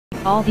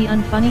All the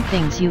unfunny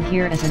things you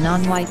hear as a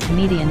non-white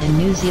comedian in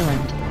New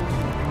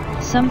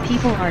Zealand. Some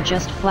people are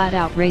just flat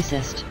out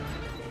racist.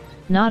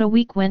 Not a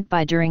week went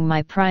by during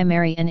my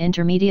primary and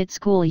intermediate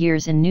school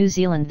years in New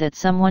Zealand that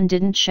someone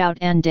didn't shout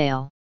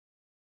 "Andale"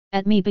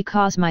 at me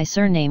because my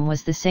surname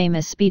was the same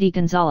as Speedy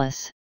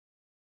Gonzales.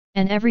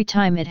 And every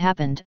time it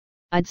happened,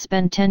 I'd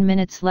spend 10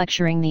 minutes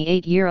lecturing the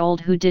 8-year-old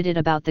who did it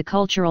about the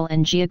cultural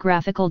and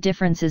geographical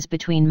differences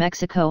between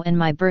Mexico and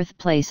my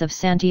birthplace of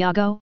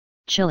Santiago,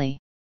 Chile.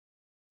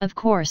 Of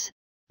course,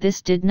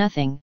 this did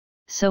nothing,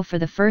 so for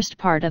the first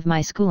part of my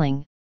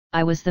schooling,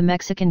 I was the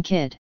Mexican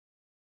kid.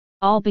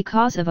 All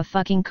because of a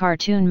fucking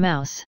cartoon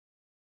mouse.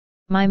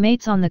 My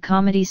mates on the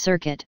comedy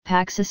circuit,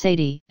 Pax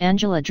Assaid,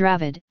 Angella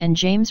Dravid, and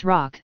James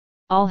Roque,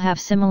 all have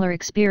similar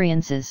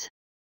experiences.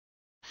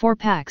 For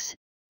Pax,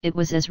 it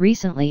was as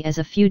recently as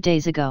a few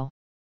days ago.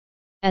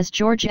 As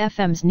George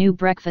FM's new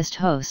breakfast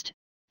host,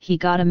 he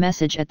got a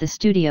message at the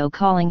studio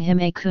calling him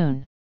a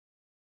coon.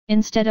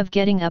 Instead of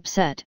getting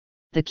upset,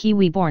 the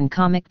Kiwi-born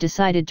comic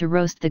decided to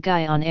roast the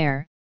guy on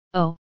air.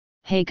 "Oh,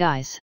 hey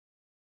guys.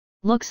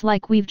 Looks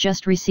like we've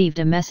just received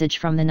a message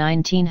from the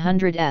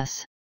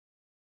 1900s.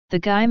 The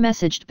guy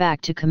messaged back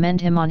to commend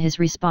him on his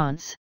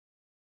response.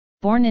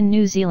 Born in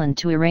New Zealand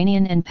to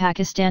Iranian and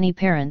Pakistani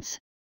parents,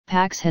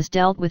 Pax has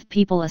dealt with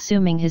people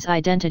assuming his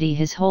identity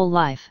his whole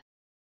life.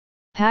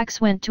 Pax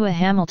went to a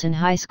Hamilton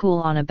high school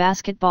on a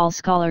basketball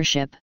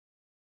scholarship.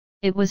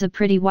 It was a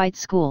pretty white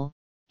school,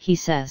 he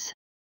says.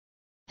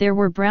 There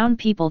were brown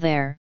people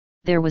there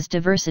was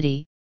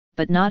diversity,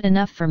 but not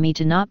enough for me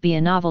to not be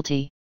a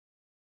novelty.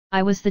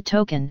 I was the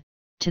token,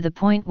 to the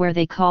point where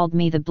they called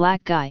me the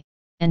black guy,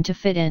 and to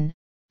fit in,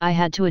 I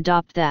had to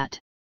adopt that.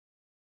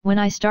 When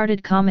I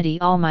started comedy,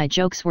 all my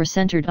jokes were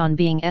centered on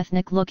being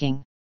ethnic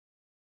looking.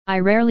 I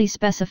rarely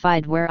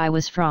specified where I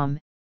was from,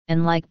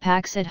 and like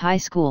Pax at high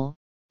school,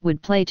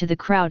 would play to the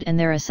crowd and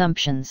their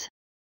assumptions.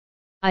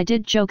 I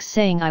did jokes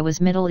saying I was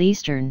Middle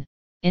Eastern,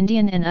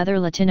 Indian and other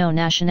Latino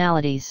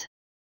nationalities.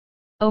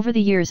 Over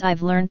the years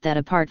I've learned that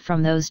apart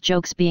from those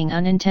jokes being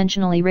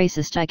unintentionally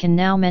racist, I can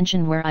now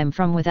mention where I'm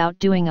from without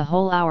doing a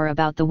whole hour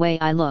about the way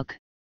I look.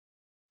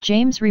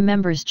 James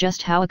remembers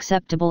just how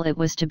acceptable it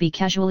was to be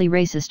casually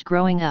racist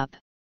growing up.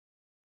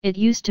 It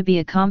used to be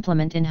a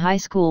compliment in high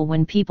school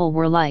when people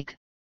were like,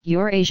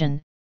 "You're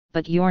Asian,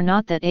 but you're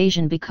not that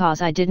Asian,"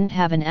 because I didn't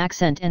have an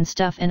accent and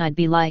stuff, and I'd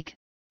be like,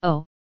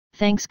 "Oh,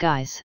 thanks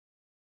guys."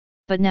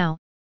 But now,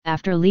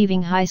 after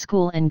leaving high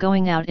school and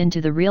going out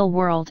into the real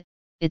world,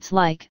 it's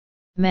like,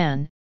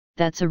 man,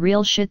 that's a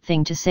real shit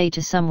thing to say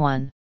to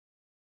someone.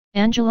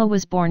 Angela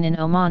was born in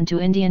Oman to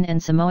Indian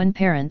and Samoan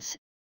parents,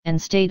 and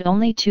stayed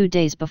only 2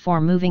 days before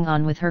moving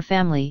on with her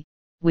family,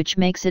 which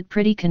makes it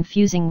pretty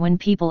confusing when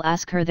people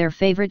ask her their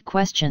favorite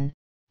question,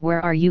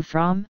 "Where are you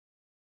from?"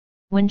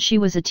 When she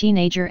was a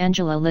teenager,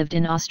 Angela lived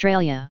in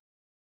Australia.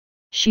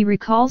 She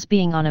recalls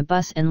being on a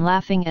bus and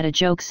laughing at a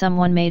joke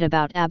someone made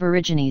about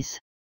Aborigines.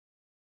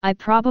 I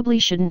probably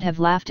shouldn't have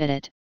laughed at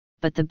it,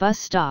 but the bus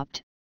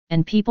stopped,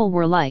 and people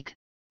were like,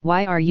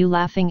 "Why are you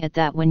laughing at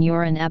that when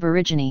you're an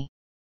Aborigine?"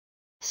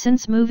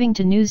 Since moving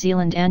to New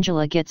Zealand,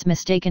 Angela gets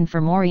mistaken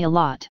for Maori a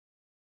lot.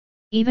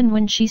 Even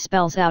when she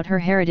spells out her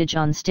heritage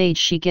on stage,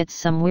 she gets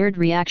some weird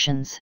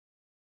reactions.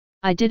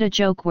 I did a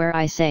joke where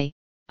I say,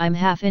 "I'm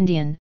half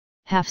Indian,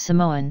 half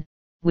Samoan,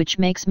 which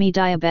makes me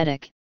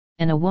diabetic,"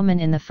 and a woman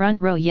in the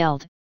front row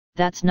yelled,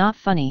 "That's not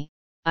funny,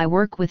 I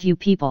work with you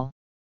people."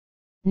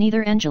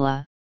 Neither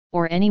Angela,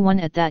 or anyone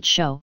at that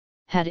show,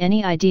 had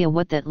any idea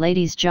what that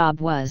lady's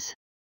job was.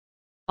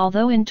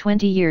 Although in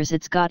 20 years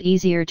it's got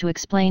easier to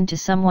explain to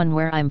someone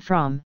where I'm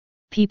from,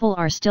 people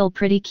are still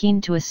pretty keen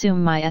to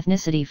assume my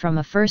ethnicity from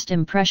a first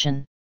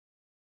impression.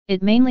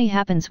 It mainly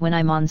happens when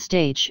I'm on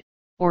stage,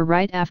 or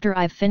right after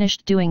I've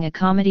finished doing a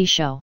comedy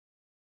show.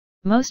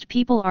 Most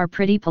people are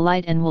pretty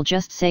polite and will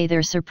just say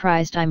they're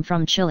surprised I'm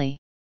from Chile.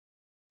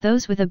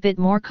 Those with a bit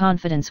more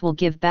confidence will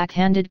give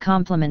backhanded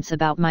compliments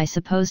about my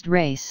supposed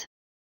race.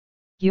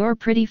 "You're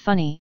pretty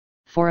funny,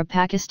 for a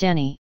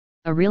Pakistani,"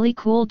 a really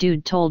cool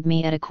dude told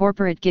me at a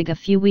corporate gig a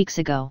few weeks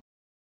ago.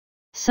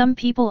 Some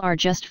people are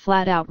just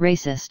flat out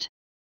racist.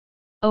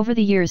 Over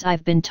the years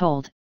I've been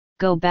told,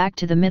 "Go back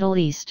to the Middle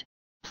East,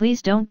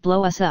 please don't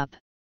blow us up."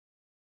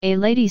 A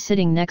lady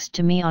sitting next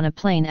to me on a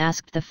plane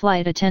asked the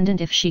flight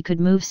attendant if she could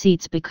move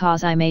seats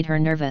because I made her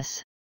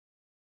nervous.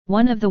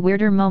 One of the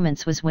weirder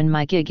moments was when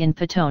my gig in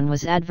Patone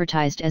was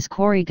advertised as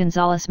Corey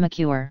Gonzalez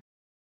McCure.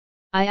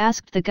 I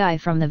asked the guy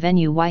from the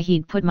venue why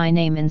he'd put my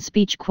name in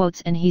speech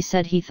quotes, and he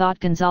said he thought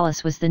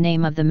Gonzalez was the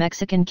name of the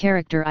Mexican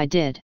character I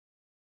did.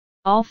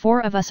 All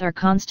four of us are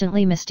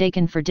constantly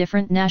mistaken for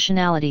different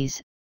nationalities,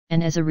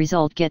 and as a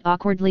result get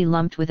awkwardly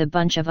lumped with a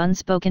bunch of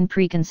unspoken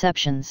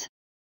preconceptions.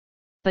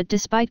 But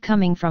despite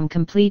coming from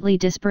completely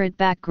disparate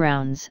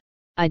backgrounds,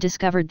 I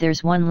discovered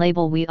there's one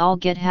label we all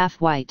get: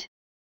 half white.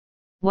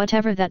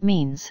 Whatever that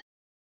means.